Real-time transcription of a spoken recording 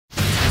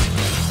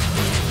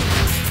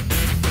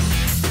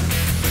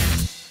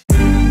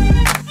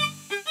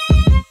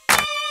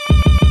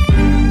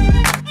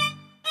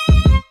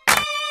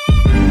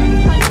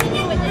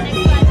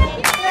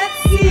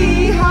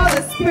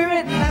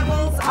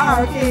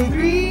in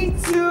 3,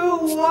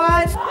 2,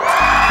 1.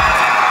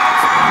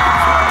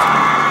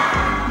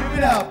 Give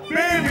it up,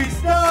 baby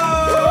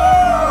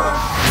star!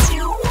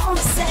 You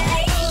wanna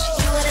say,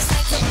 you wanna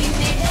say to me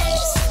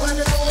next. Wanna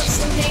know what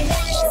you mean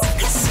next.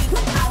 'Cause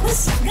when I was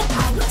younger,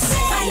 I would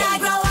say, when I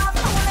grow up,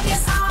 I wanna be a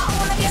star, I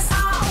wanna be a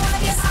star, I wanna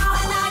be a star.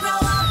 When I grow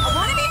up, I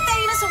wanna be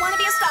famous, I wanna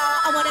be a star,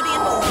 I wanna be a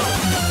movie.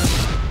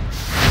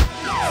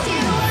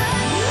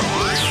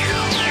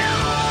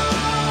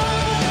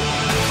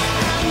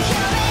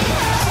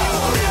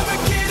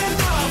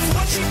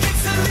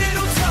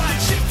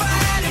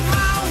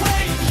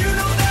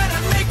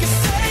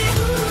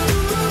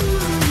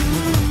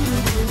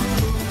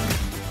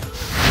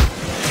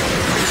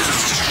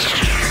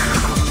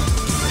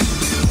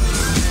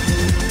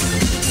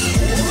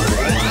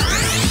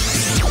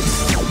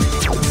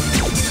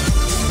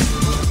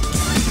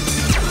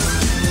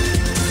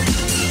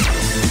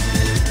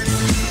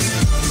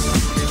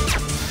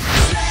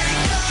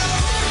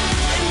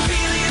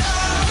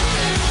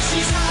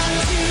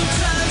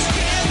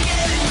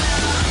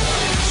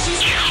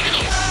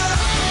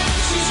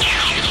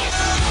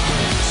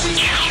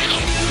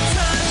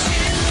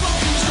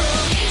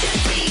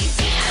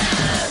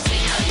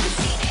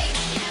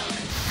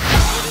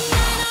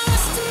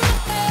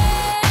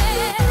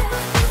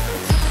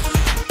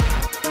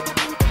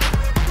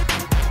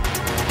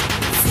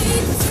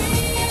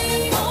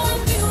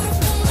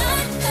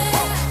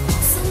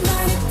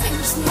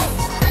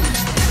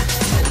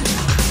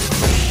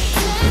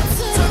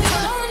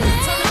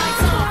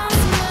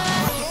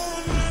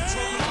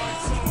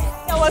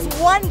 Was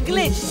one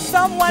glitch,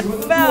 someone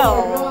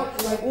fell.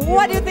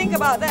 What do you think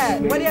about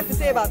that? What do you have to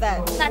say about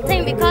that?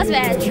 Nothing, because we're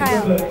at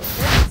trial.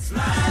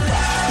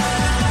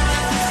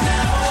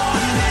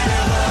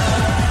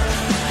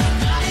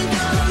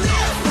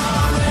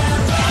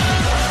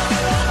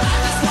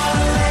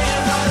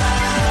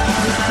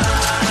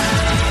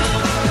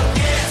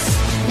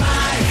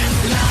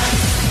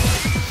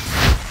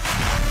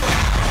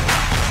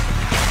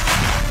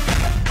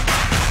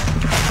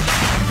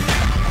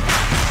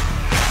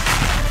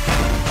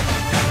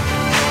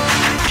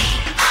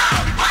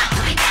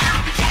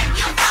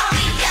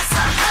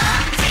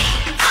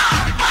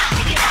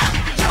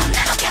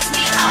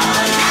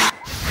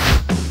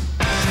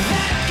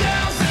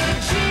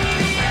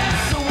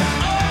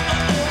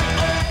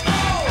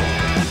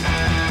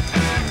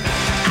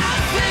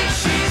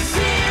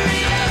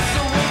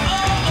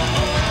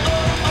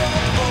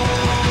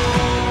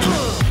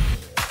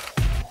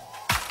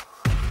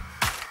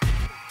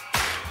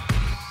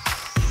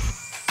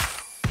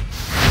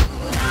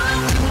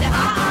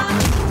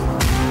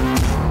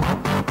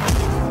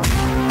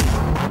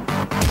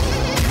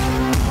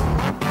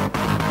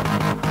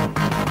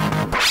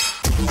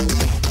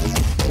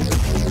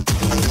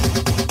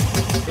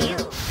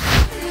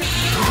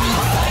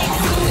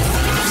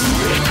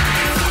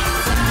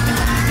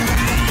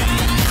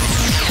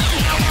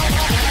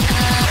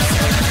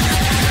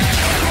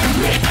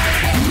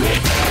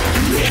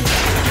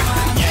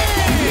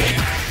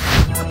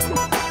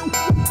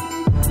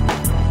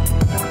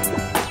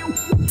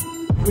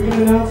 We're going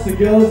to announce the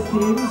girls'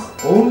 teams.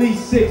 Only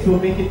 6 will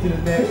make it to the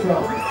next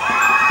round.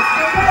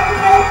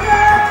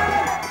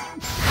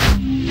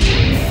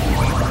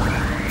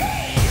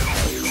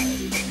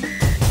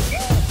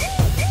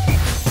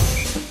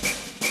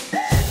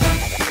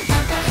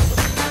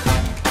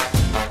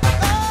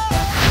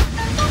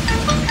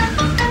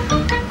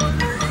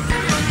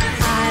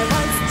 I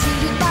was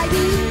cheated by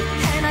you,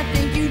 and I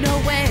think you know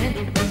when.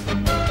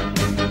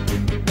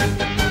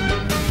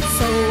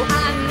 So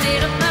I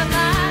made up my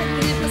mind,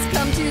 it must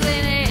come to an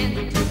end.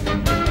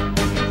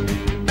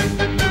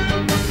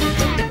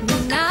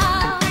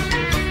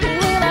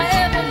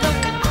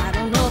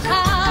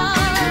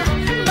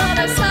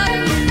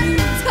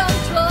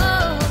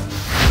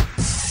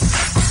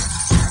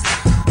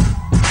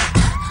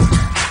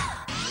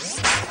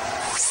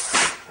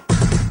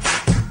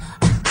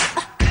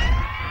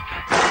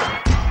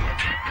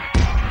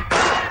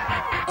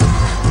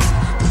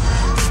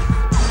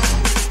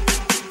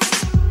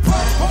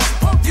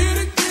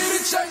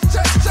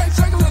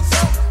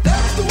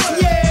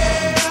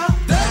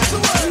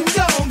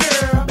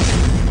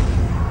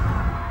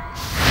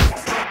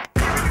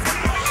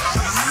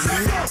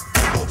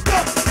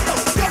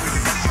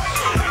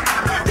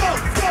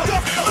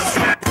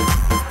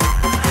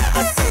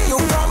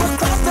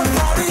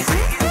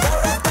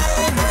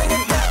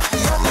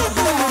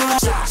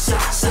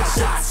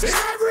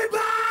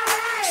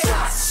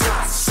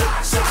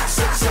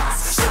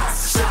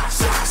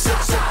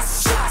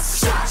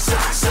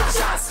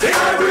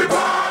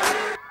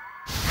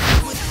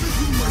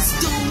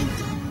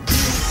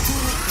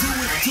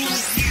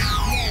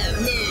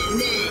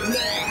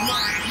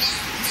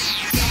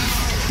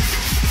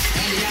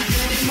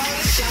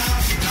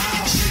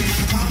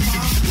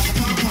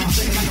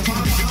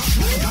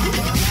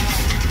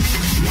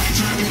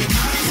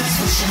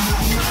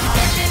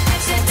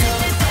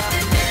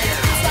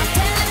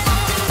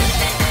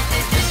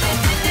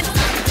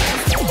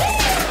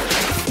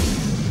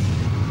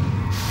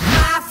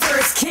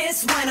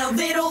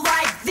 little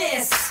like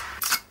this,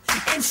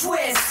 and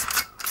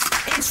twist,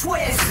 and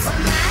twist. Well,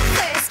 my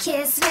first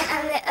kiss went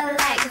a little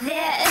like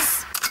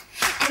this,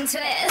 and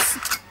twist,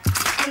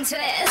 and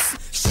twist.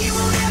 She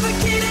won't ever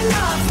get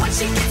enough when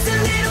she gets a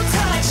little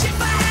touch.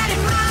 If I had it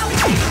my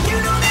way, you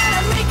know that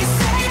I'd make it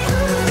say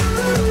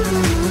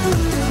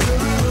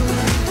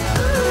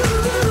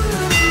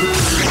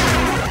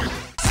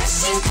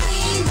fresh and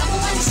clean, number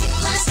one chick,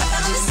 last up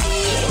on the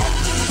scene.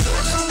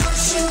 What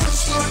you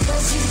wish for,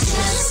 'cause you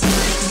just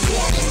might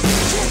get it.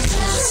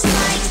 Just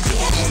might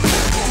get it.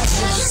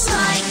 Just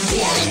might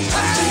get it.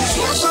 Be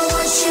careful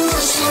what you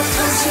wish for,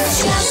 'cause you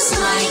just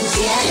might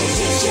get it.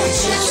 You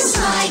just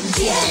might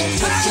get it.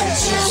 You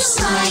just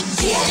might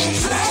get it.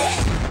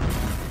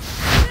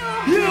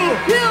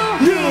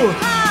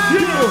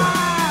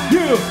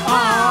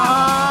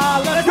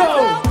 Let's go!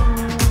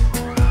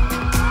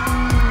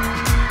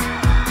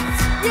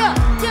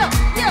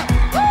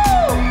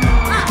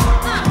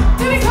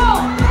 Here we go!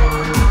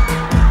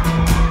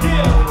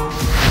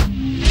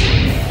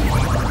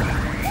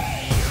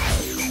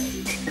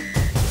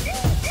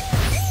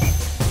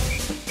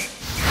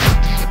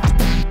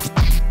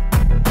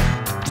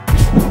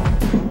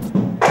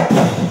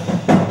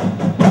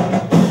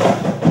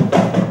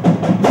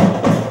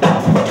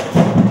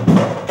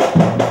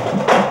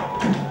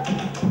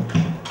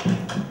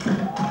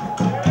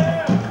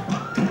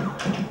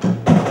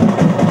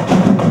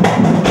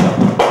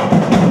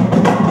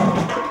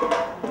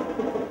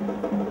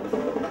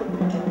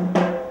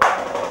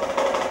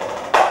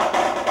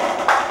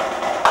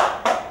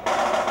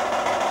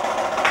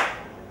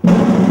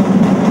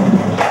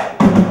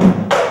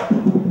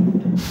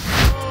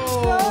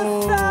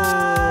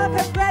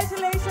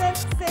 Congratulations,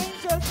 St.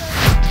 Joseph.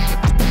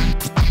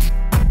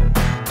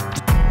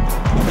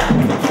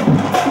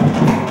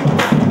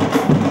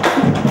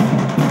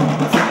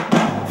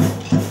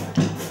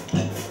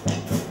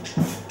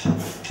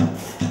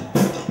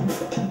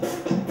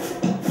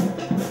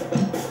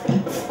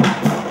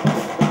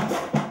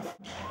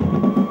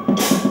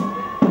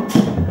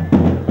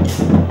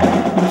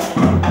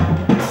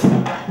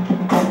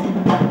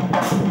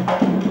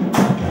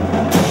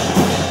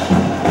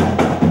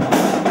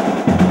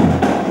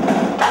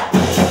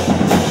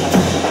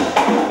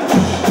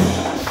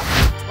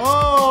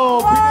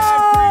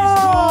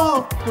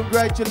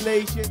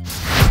 Congratulations.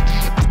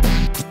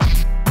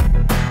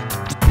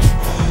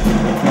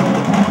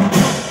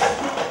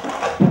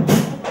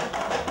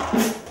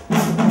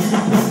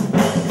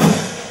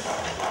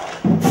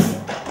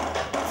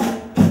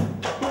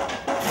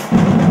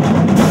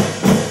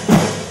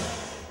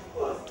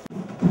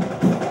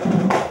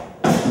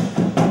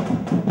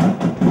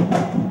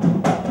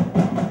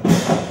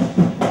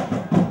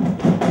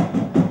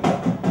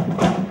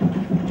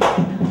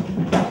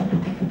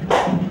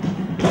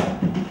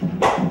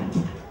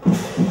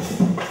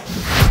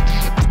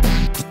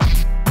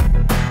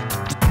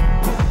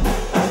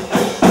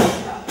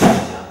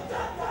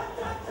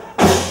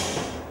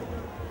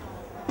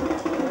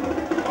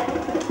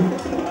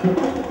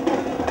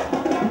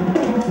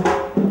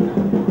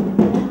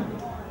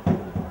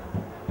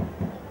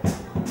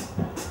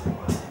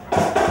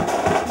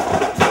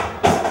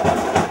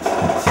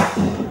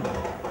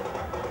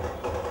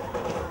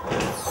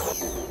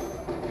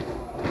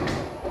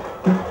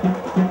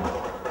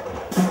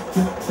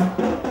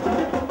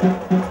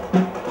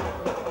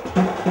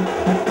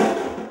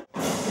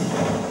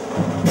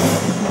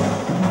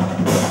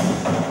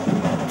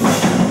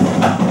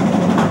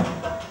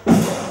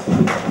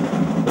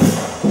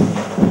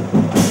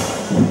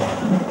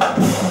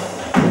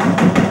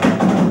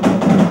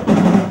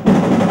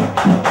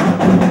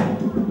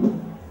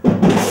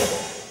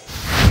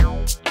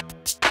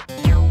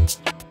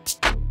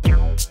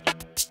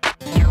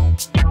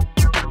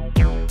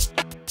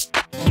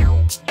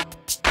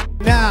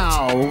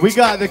 We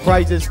got the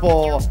prizes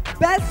for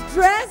Best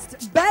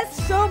Dressed,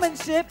 Best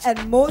Showmanship,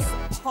 and Most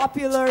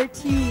Popular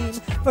Team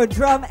for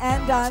Drum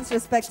and Dance,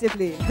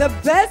 respectively. The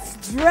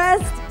Best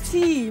Dressed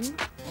Team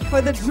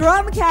for the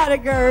drum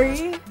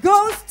category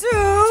goes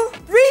to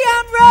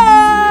Riam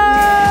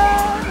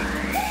Road!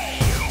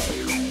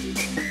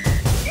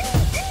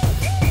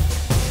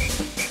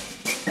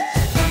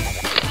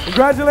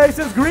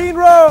 Congratulations, Green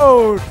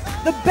Road!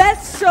 The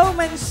Best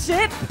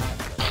Showmanship,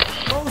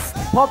 Most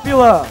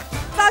popular.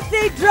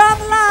 Sakti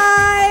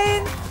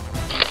Drumline!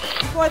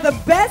 For the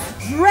Best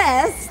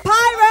Dressed,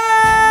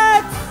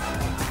 Pirates!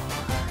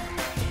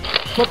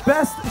 For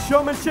best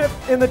showmanship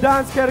in the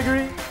dance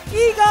category,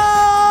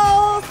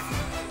 Eagles!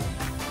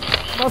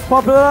 most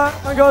popular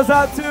one goes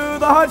out to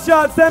the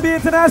Hotshot Stanby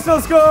International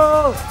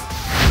School.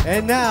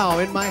 And now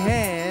in my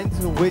hands,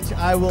 which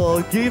I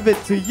will give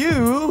it to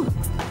you,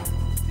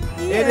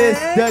 it is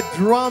the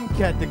drum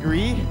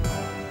category.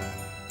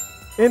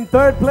 In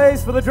third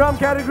place for the drum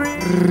category,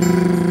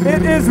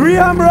 it is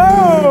Riam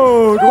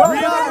Road.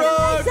 Riam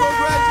Road,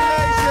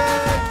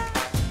 congratulations!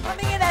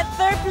 Coming in at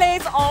third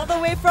place all the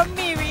way from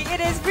Miri, it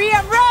is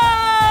Riam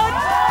Road!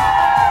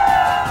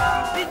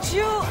 Did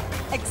you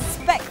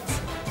expect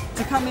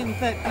to come in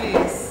third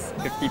place?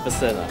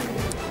 50%.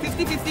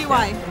 50-50,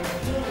 why?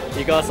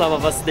 because some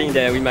of us think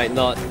that we might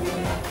not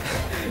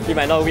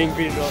win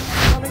green rock.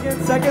 Coming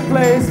in second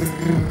place,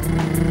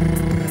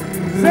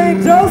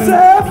 St.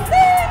 Joseph.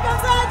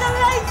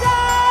 Congratulations!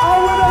 Our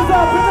winners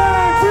are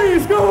Penang Free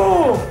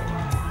School.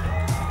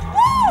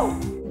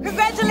 Woo!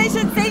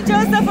 Congratulations, St.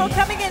 Joseph, for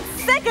coming in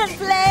second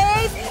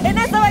place in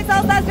SOX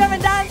All Stars Drum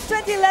and Dance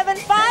 2011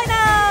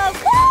 Finals.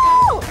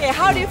 Woo! Okay,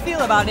 how do you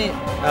feel about it?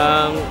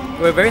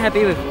 We're very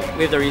happy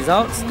with the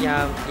results.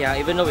 Yeah.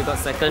 Even though we got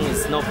second,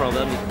 it's no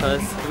problem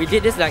because we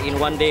did this like in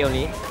one day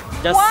only.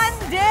 Just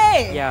One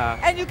day! Yeah.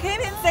 And you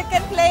came in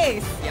second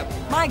place. Yep.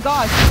 My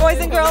gosh. Boys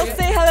and girls,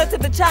 say hello to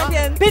the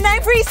champion,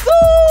 Penang Free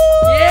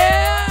School!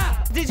 Yeah!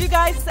 Did you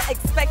guys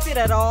expect it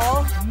at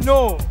all?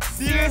 No.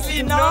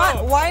 Seriously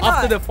not? Why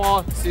not? After the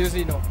fall,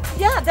 seriously no.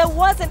 Yeah, there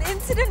was an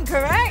incident,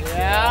 correct?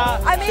 Yeah.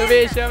 I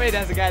mean- Show me,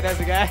 that's the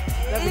guy.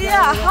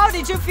 Yeah, how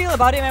did you feel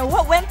about it, and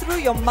what went through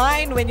your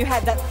mind when you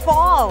had that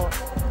fall?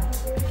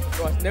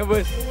 I was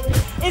nervous.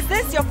 Is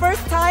this your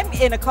first time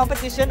in a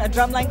competition, a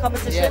drumline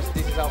competition? Yes,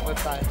 this is our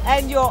first time.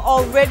 And you're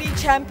already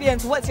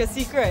champions. What's your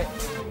secret?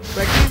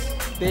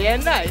 Practice day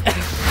and night.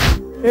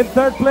 In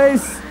third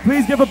place,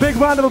 please give a big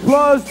round of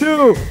applause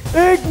to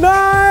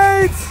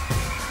Ignite!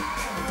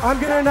 I'm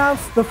going to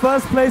announce the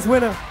first place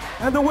winner.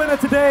 And the winner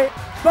today,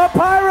 the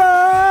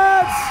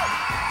Pirates!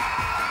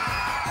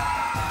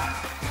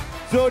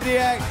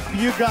 Zodiac,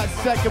 you got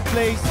second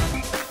place.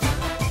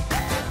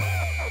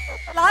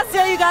 Last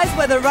year you guys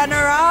were the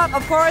runner-up.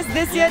 Of course,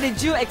 this year,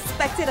 did you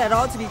expect it at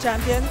all to be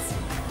champions?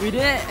 We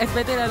didn't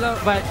expect it a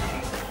lot, but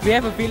we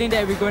have a feeling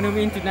that we're going to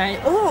win tonight.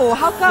 Oh,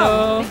 how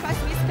come? So,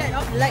 Because we scared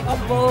of lack of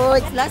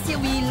votes. Last year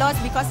we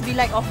lost because we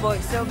lack of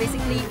votes. So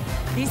basically,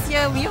 this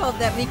year we hope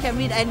that we can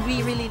win, and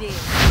we really did.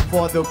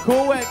 For the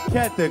co-ed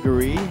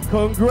category,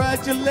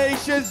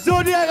 congratulations,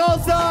 Zodiac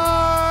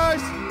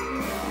All-Stars!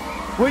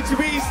 Which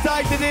means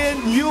Titan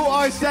in, you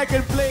are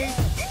second place.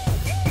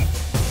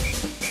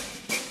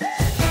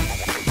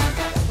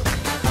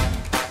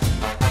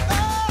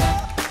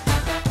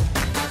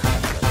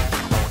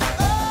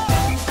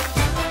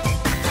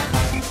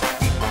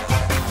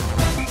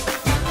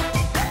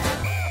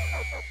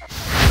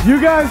 You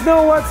guys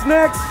know what's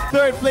next?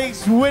 Third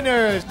place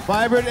winners,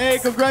 Vibrant A,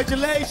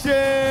 congratulations!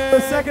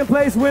 The second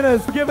place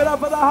winners, give it up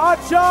for the Hot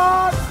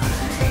Shots!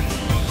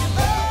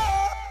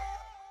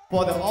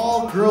 For the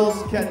all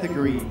girls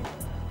category,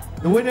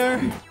 the winner,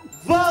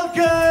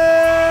 Vulcans!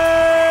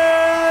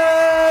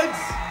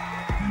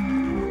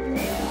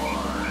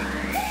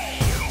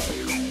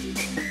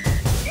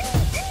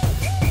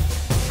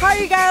 How are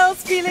you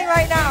girls feeling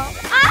right now?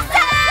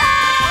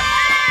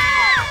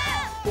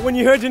 When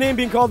you heard your name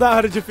being called out,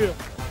 how did you feel?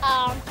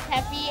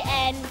 Happy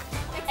and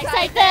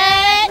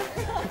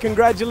excited.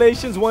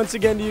 Congratulations once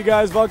again to you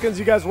guys, Vulcans,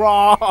 you guys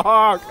rock!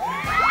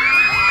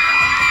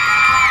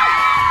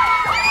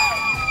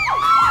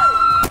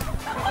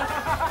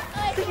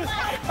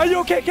 Are you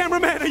okay,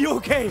 cameraman? Are you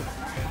okay?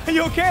 Are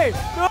you okay?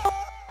 No.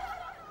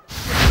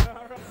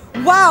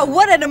 Wow,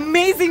 what an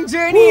amazing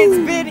journey it's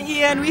been,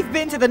 Ian. We've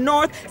been to the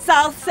North,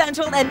 South,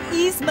 Central and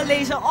East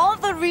Malaysia, all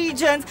the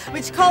regions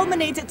which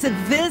culminated to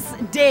this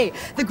day,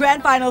 the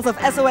grand finals of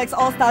SOX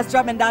All Stars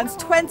Drum and Dance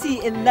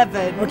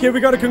 2011. Okay, we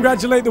got to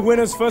congratulate the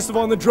winners. First of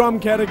all, in the drum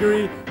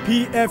category,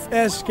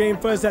 PFS came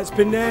first. That's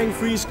Penang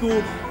Free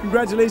School.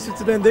 Congratulations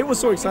to them. They were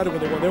so excited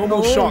when they won. They were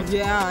almost shocked.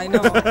 Yeah, I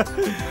know.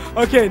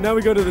 Okay, now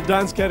we go to the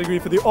dance category.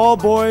 For the all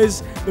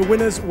boys, the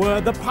winners were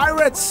the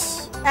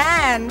Pirates.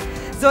 And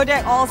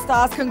Zodiac All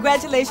Stars,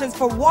 congratulations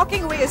for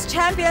walking away as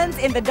champions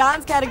in the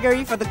dance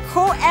category. For the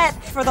co-ed,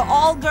 for the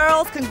all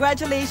girls,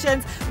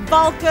 congratulations,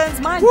 Vulcans.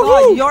 My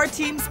God, your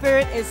team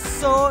spirit is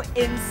so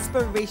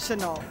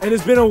inspirational. And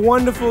it's been a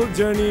wonderful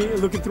journey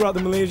looking throughout the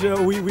Malaysia.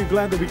 We're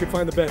glad that we could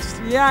find the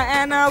best.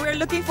 Yeah, and we're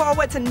looking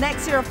forward to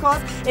next year, of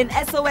course, in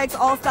SOX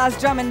All Stars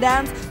Drum and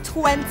Dance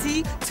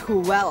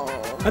 2012.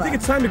 I think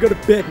it's time to go to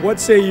bed. What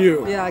say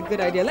you? Yeah,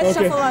 good idea. Let's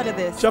Okay. shuffle out of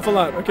this. Shuffle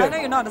out, okay. I know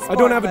you're not a sport, I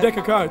don't have a but deck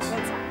of cards.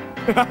 let's-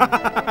 All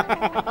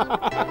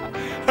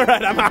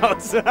right, I'm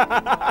out.